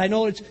 I said, I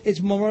know it's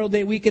Memorial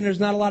Day weekend, there's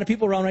not a lot of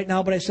people around right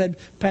now, but I said,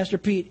 Pastor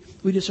Pete,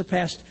 we just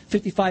surpassed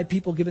 55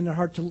 people giving their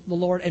heart to the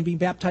Lord and being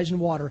baptized in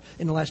water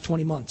in the last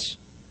 20 months.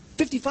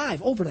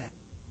 55, over that,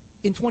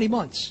 in 20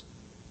 months.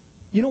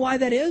 You know why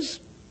that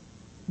is?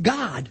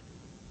 God.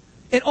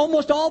 And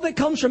almost all of it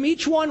comes from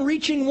each one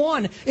reaching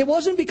one. It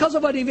wasn't because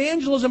of an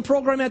evangelism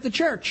program at the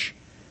church.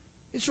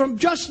 It's from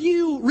just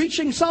you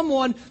reaching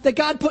someone that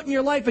God put in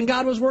your life and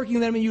God was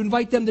working them and you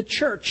invite them to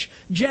church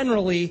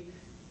generally.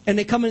 And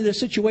they come into the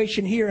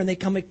situation here and they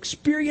come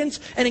experience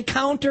and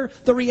encounter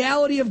the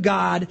reality of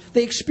God.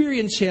 They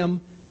experience Him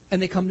and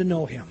they come to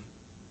know Him.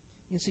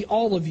 You see,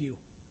 all of you,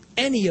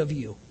 any of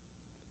you,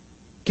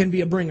 can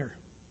be a bringer,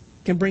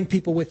 can bring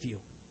people with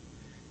you.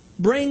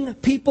 Bring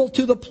people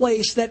to the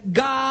place that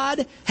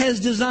God has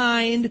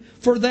designed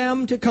for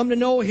them to come to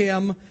know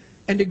Him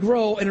and to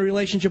grow in a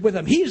relationship with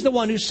Him. He's the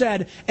one who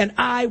said, and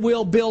I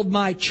will build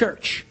my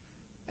church,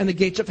 and the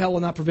gates of hell will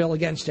not prevail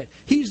against it.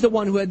 He's the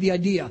one who had the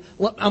idea.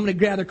 I'm going to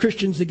gather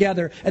Christians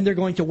together, and they're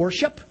going to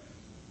worship,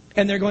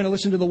 and they're going to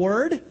listen to the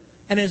Word,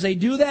 and as they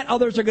do that,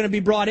 others are going to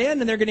be brought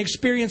in, and they're going to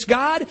experience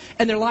God,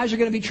 and their lives are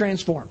going to be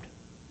transformed.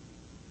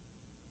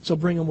 So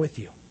bring them with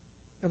you.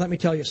 And let me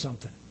tell you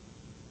something.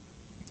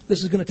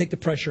 This is going to take the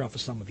pressure off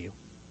of some of you.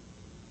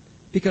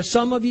 Because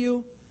some of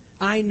you,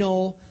 I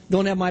know,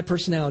 don't have my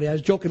personality. I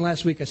was joking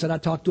last week. I said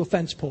I'd talk to a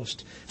fence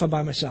post if I'm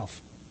by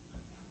myself.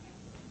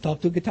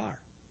 Talk to a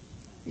guitar.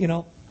 You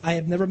know, I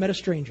have never met a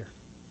stranger.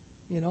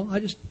 You know, I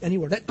just,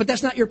 anywhere. But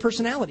that's not your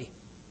personality.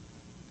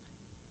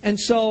 And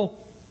so,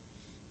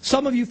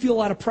 some of you feel a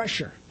lot of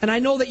pressure. And I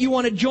know that you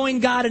want to join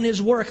God in His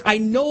work. I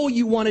know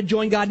you want to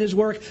join God in His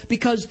work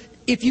because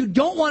if you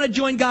don't want to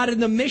join God in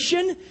the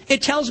mission,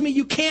 it tells me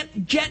you can't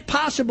yet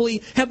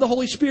possibly have the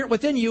Holy Spirit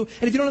within you.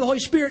 And if you don't have the Holy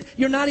Spirit,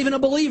 you're not even a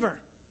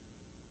believer.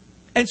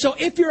 And so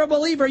if you're a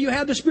believer, you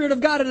have the Spirit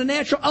of God, and the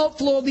natural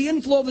outflow of the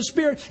inflow of the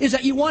Spirit is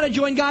that you want to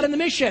join God in the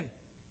mission.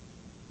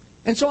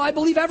 And so I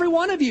believe every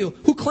one of you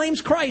who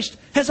claims Christ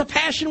has a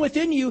passion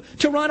within you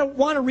to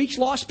want to reach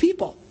lost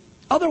people.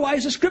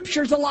 Otherwise, the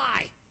Scripture is a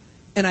lie.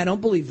 And I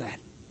don't believe that.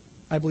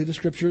 I believe the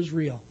Scripture is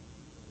real.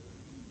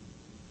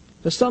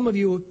 But some of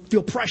you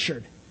feel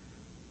pressured.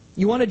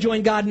 You want to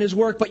join God in His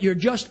work, but you're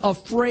just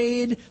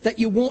afraid that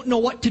you won't know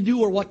what to do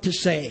or what to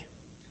say.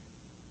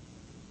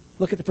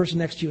 Look at the person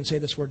next to you and say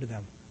this word to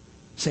them.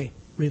 Say,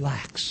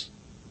 relax.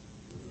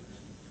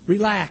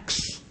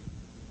 Relax.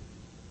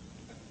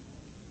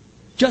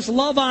 Just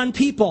love on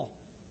people.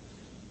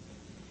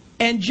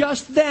 And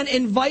just then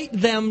invite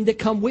them to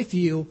come with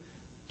you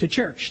to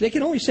church. They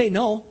can only say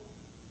no.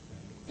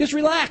 Just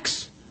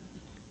relax.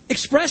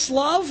 Express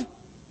love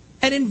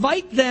and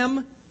invite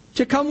them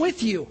to come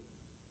with you.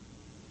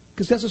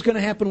 Because that's what's going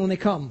to happen when they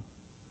come.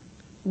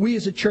 We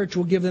as a church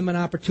will give them an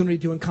opportunity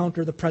to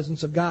encounter the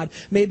presence of God.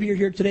 Maybe you're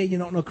here today and you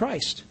don't know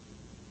Christ.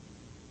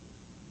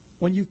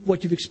 What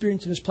you've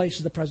experienced in this place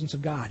is the presence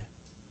of God.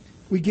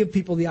 We give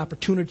people the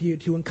opportunity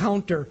to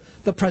encounter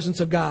the presence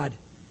of God.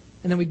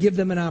 And then we give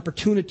them an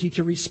opportunity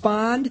to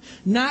respond,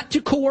 not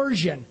to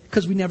coercion,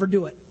 because we never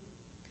do it.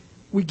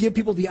 We give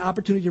people the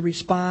opportunity to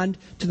respond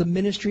to the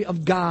ministry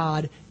of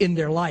God in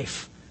their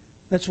life.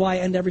 That's why I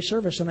end every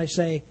service and I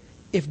say,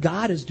 if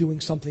God is doing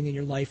something in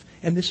your life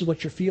and this is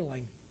what you're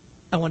feeling,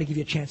 I want to give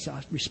you a chance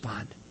to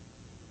respond.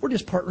 We're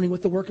just partnering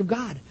with the work of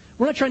God.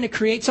 We're not trying to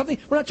create something.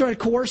 We're not trying to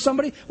coerce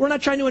somebody. We're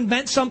not trying to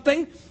invent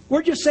something.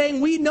 We're just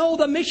saying we know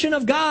the mission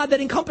of God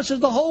that encompasses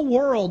the whole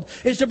world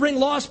is to bring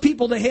lost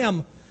people to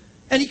Him.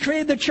 And He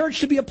created the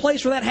church to be a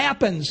place where that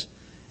happens.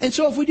 And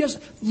so if we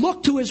just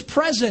look to His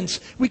presence,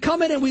 we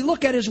come in and we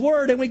look at His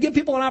Word and we give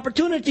people an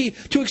opportunity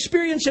to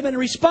experience Him and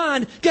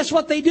respond, guess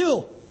what they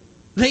do?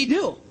 They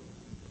do.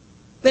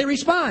 They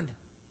respond to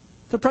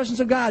the presence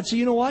of God. So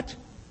you know what?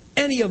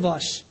 Any of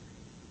us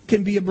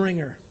can be a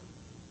bringer.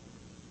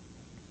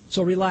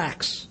 So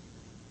relax.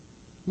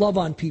 Love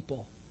on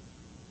people.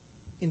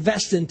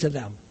 Invest into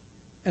them.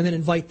 And then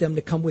invite them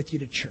to come with you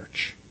to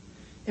church.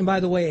 And by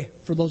the way,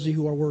 for those of you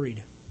who are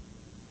worried,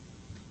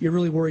 you're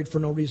really worried for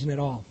no reason at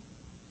all.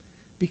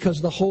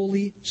 Because the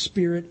Holy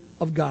Spirit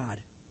of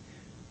God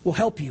will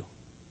help you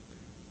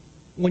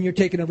when you're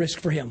taking a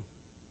risk for Him.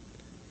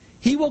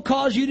 He will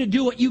cause you to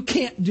do what you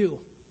can't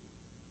do.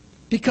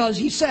 Because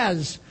He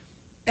says,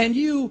 and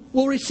you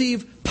will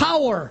receive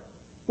power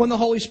when the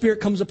Holy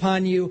Spirit comes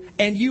upon you,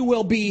 and you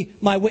will be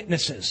my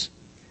witnesses.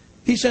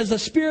 He says the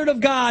Spirit of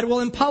God will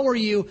empower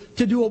you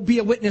to be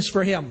a witness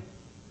for Him.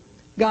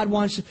 God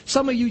wants,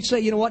 some of you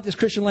say, you know what, this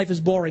Christian life is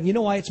boring. You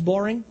know why it's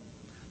boring?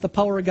 The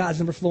power of God's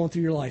never flowing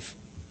through your life.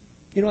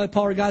 You know why the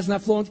power of God's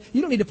not flowing?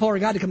 You don't need the power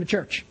of God to come to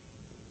church.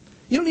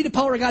 You don't need the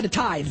power of God to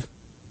tithe.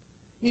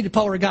 You need the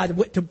power of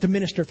God to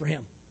minister for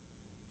Him.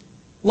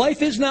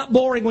 Life is not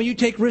boring when you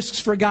take risks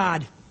for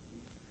God.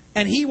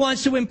 And He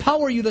wants to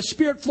empower you, the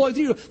Spirit flowing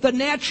through you, the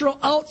natural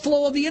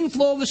outflow of the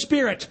inflow of the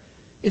Spirit.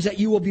 is that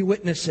you will be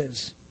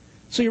witnesses.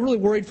 So you're really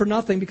worried for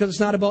nothing because it's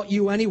not about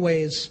you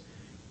anyways.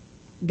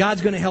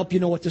 God's going to help you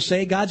know what to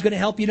say. God's going to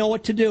help you know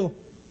what to do.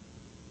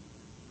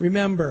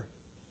 Remember,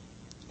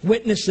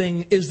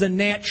 witnessing is the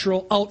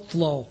natural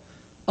outflow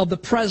of the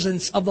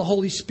presence of the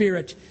Holy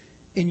Spirit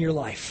in your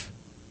life.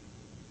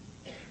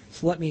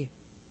 So let me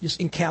just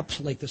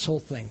encapsulate this whole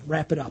thing,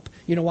 wrap it up.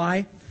 You know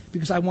why?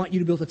 Because I want you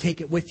to be able to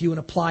take it with you and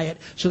apply it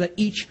so that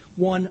each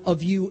one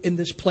of you in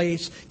this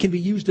place can be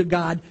used of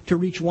God to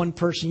reach one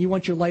person. You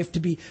want your life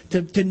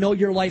to know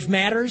your life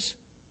matters?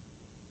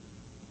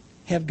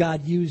 Have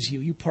God use you.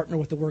 You partner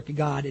with the work of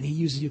God and He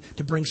uses you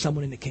to bring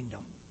someone in the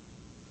kingdom.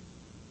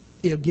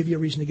 It'll give you a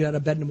reason to get out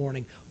of bed in the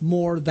morning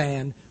more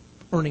than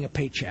earning a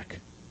paycheck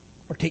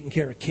or taking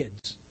care of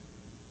kids.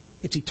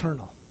 It's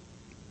eternal.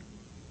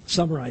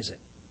 Summarize it.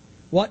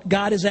 What?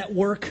 God is at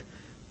work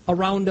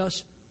around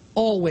us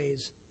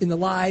always in the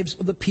lives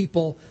of the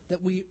people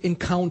that we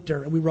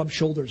encounter and we rub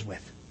shoulders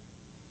with.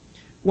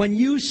 When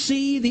you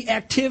see the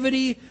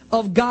activity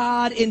of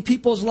God in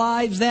people's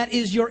lives, that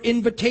is your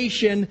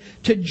invitation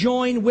to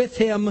join with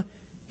Him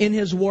in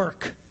His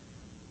work.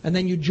 And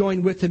then you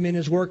join with Him in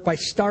His work by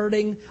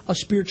starting a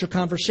spiritual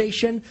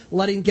conversation,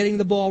 getting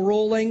the ball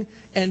rolling,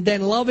 and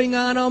then loving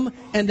on them,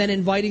 and then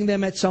inviting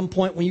them at some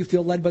point when you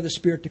feel led by the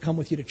Spirit to come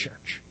with you to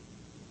church.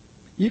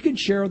 You can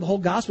share the whole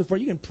gospel for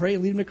you. You can pray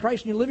and lead them to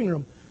Christ in your living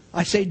room.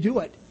 I say do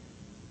it.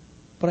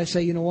 But I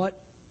say, you know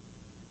what?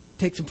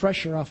 Take some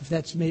pressure off if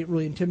that's made it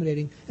really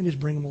intimidating and just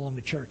bring them along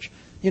to church.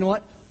 You know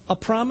what? A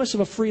promise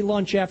of a free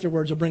lunch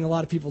afterwards will bring a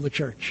lot of people to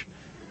church.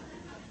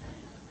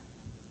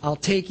 I'll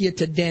take you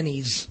to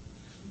Denny's.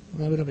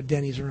 Well, we don't have a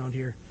Denny's around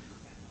here.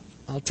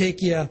 I'll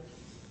take you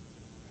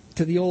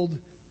to the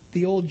old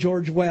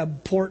George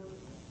Webb Porthouse.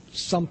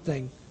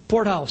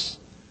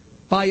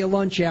 Buy you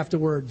lunch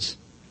afterwards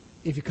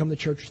if you come to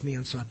church with me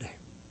on Sunday.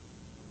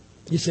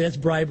 You say that's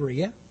bribery,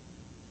 yeah?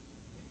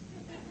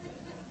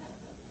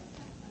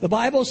 The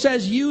Bible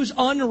says use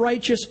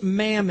unrighteous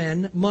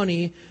mammon,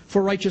 money,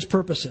 for righteous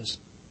purposes.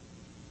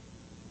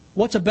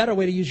 What's a better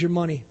way to use your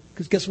money?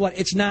 Because guess what?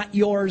 It's not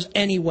yours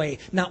anyway.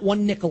 Not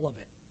one nickel of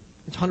it.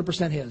 It's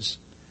 100% His.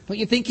 Don't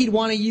you think He'd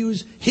want to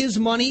use His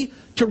money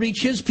to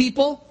reach His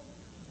people?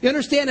 You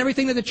understand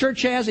everything that the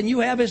church has and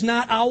you have is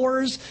not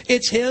ours.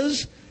 It's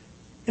His.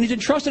 And He's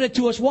entrusted it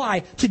to us.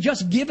 Why? To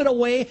just give it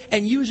away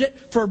and use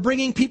it for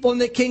bringing people in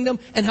the kingdom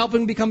and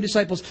helping them become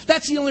disciples.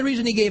 That's the only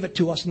reason He gave it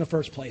to us in the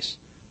first place.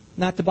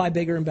 Not to buy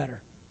bigger and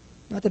better.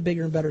 Not that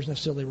bigger and better is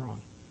necessarily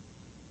wrong.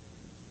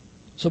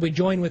 So we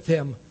join with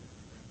Him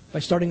by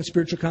starting a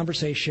spiritual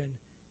conversation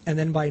and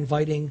then by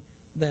inviting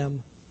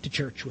them to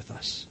church with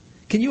us.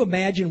 Can you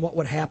imagine what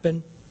would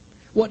happen?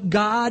 What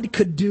God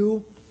could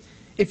do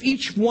if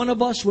each one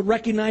of us would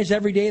recognize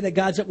every day that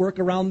God's at work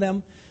around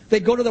them?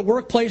 They'd go to the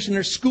workplace and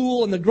their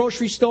school and the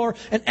grocery store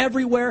and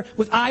everywhere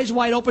with eyes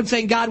wide open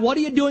saying, God, what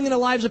are you doing in the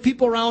lives of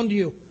people around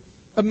you?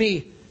 Of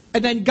me.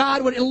 And then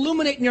God would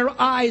illuminate in your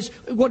eyes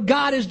what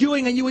God is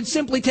doing, and you would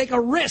simply take a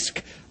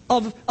risk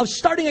of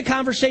starting a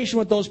conversation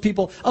with those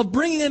people, of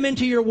bringing them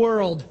into your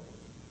world.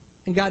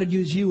 And God would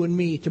use you and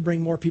me to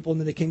bring more people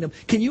into the kingdom.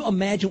 Can you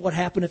imagine what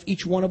happened if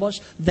each one of us,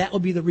 that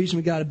would be the reason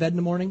we got out of bed in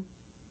the morning?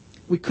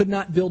 We could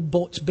not build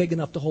boats big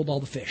enough to hold all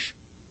the fish.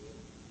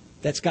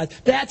 That's God.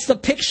 That's the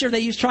picture that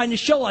He's trying to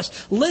show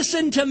us.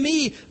 Listen to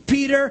me,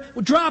 Peter.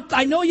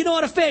 I know you know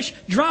how to fish.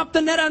 Drop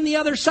the net on the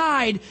other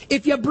side.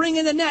 If you bring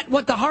in the net,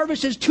 the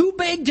harvest is too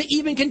big to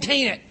even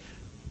contain it.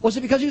 Was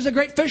it because he was a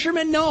great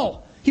fisherman?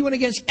 No. He went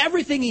against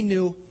everything he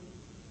knew,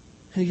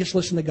 and he just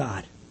listened to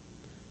God.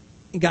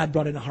 And God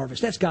brought in a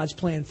harvest. That's God's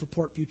plan for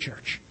Portview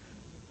Church.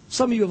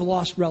 Some of you have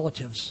lost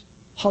relatives,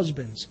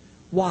 husbands,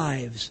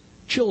 wives,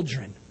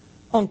 children,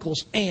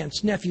 uncles,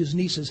 aunts, nephews,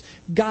 nieces.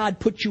 God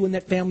put you in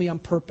that family on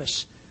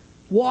purpose.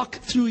 Walk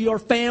through your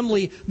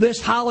family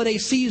this holiday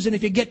season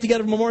if you get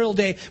together Memorial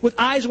Day with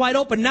eyes wide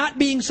open, not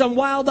being some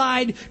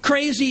wild-eyed,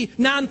 crazy,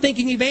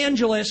 non-thinking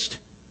evangelist,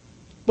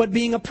 but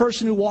being a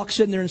person who walks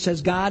in there and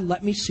says, God,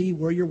 let me see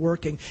where you're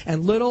working.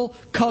 And little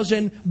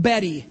cousin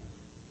Betty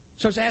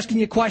starts asking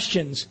you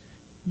questions.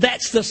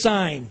 That's the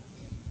sign.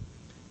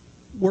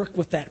 Work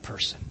with that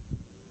person.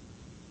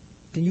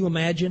 Can you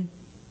imagine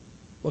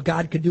what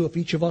God could do if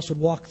each of us would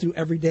walk through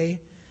every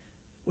day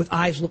with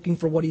eyes looking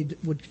for what He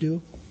would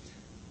do?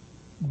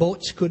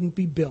 Boats couldn't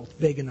be built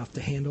big enough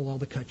to handle all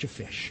the catch of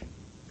fish.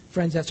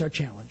 Friends, that's our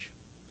challenge.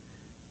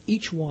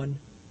 Each one,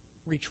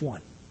 reach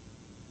one.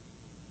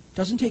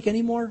 Doesn't take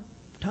any more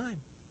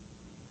time.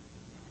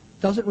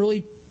 Doesn't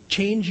really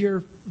change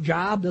your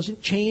job.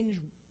 Doesn't change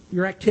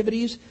your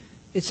activities.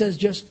 It says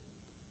just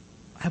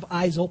have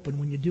eyes open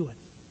when you do it.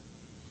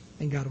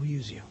 And God will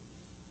use you.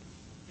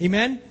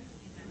 Amen?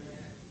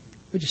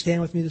 Would you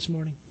stand with me this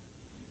morning?